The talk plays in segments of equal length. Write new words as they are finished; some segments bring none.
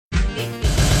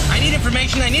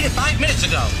information I needed 5 minutes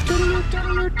ago.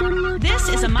 This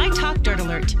is a My Talk Dirt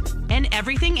Alert, an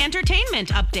everything entertainment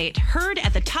update heard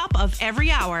at the top of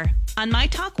every hour on My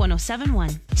Talk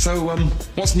 107.1. So,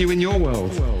 what's new in your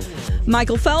world?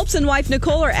 Michael Phelps and wife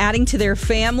Nicole are adding to their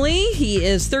family. He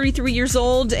is 33 years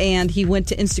old, and he went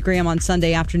to Instagram on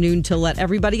Sunday afternoon to let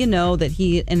everybody know that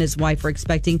he and his wife are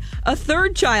expecting a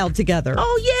third child together.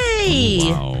 Oh, yay!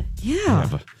 Oh, wow.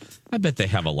 Yeah. I bet they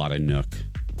have a lot of nook.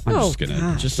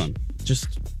 I'm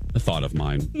just a thought of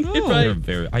mine.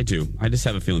 Right. I do. I just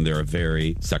have a feeling they're a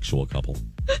very sexual couple.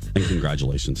 And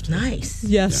congratulations to them. Nice.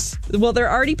 Yes. Yeah. Well, they're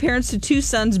already parents to two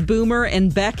sons, Boomer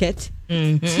and Beckett,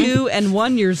 2 and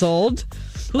 1 years old.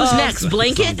 Who's next?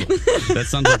 Blanket? That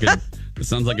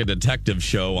sounds like a detective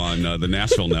show on the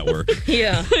Nashville Network.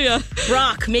 Yeah.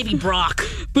 Brock, maybe Brock.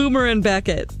 Boomer and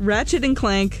Beckett, Ratchet and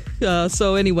Clank.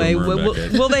 So anyway,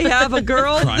 will they have a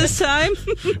girl this time?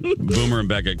 Boomer and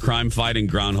Beckett, crime-fighting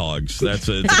groundhogs. It's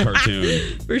a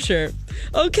cartoon. For sure.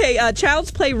 Okay,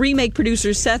 Child's Play remake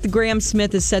producer Seth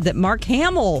Grahame-Smith has said that Mark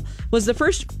Hamill was the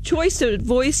first choice to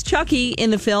voice Chucky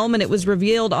in the film, and it was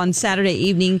revealed on Saturday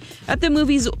evening at the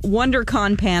movie's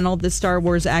WonderCon panel. The Star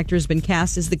Wars actor has been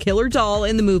cast as the killer doll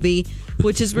in the movie,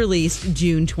 which is released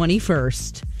June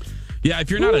 21st. Yeah,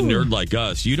 if you're not a nerd like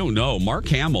us, you don't know. Mark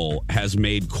Hamill has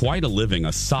made quite a living,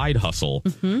 a side hustle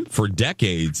for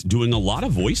decades, doing a lot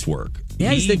of voice work.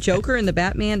 Yeah, he's the Joker in the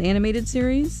Batman animated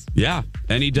series. Yeah,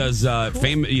 and he does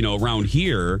fame. Around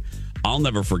here, I'll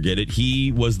never forget it.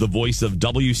 He was the voice of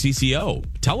WCCO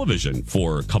television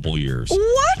for a couple years.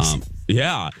 What?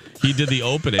 Yeah, he did the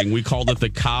opening. We called it the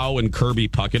Cow and Kirby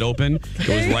Puckett Open. It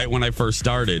was right when I first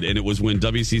started, and it was when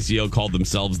WCCO called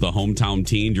themselves the Hometown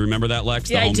Team. Do you remember that, Lex?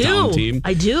 Yeah, the Hometown Team?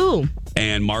 I do.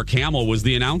 And Mark Hamill was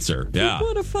the announcer. Yeah.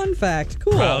 What a fun fact.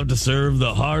 Cool. Proud to serve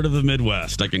the heart of the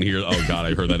Midwest. I can hear, oh, God,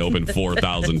 I heard that open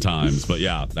 4,000 times. But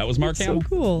yeah, that was Mark Hamill. So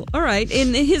cool. All right.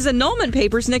 In his annulment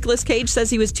papers, Nicolas Cage says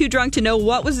he was too drunk to know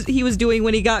what he was doing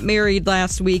when he got married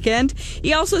last weekend.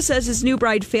 He also says his new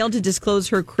bride failed to disclose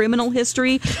her criminal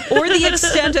history or the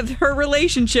extent of her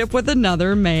relationship with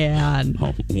another man.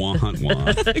 Oh, Whoops.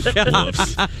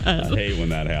 I hate when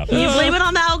that happens. You blame it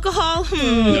on the alcohol?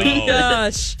 No,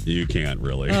 gosh. You can't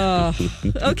really.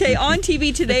 Okay, on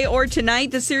TV today or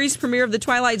tonight, the series premiere of The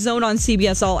Twilight Zone on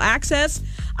CBS All Access.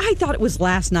 I thought it was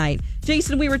last night.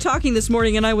 Jason, we were talking this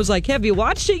morning, and I was like, have you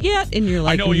watched it yet? And you're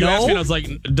like, I know, you no. asked me, and I was like,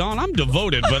 Dawn, I'm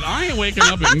devoted, but I ain't waking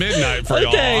up at midnight for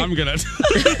y'all. I'm going to...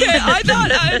 Okay, I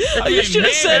thought you should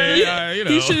have said,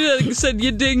 you should have said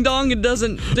you ding dong. It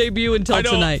doesn't debut until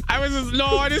tonight. I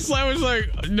was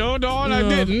like, no, Dawn, I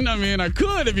didn't. I mean, I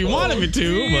could if you wanted me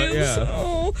to, but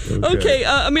yeah. Okay,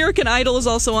 American Idol is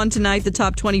also on tonight, the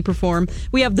top 20 perform.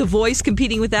 We have The Voice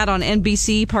competing with that on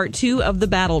NBC, part 2 of the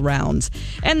Battle Rounds.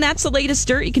 And that's the latest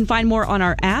dirt. You can find more on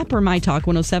our app or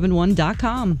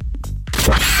mytalk1071.com.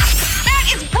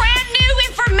 That is brand new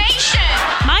information.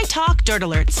 My Talk Dirt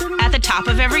Alerts at the top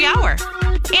of every hour.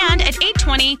 And at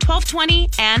 8:20,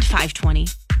 12:20, and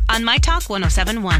 5:20 on My Talk 107.1.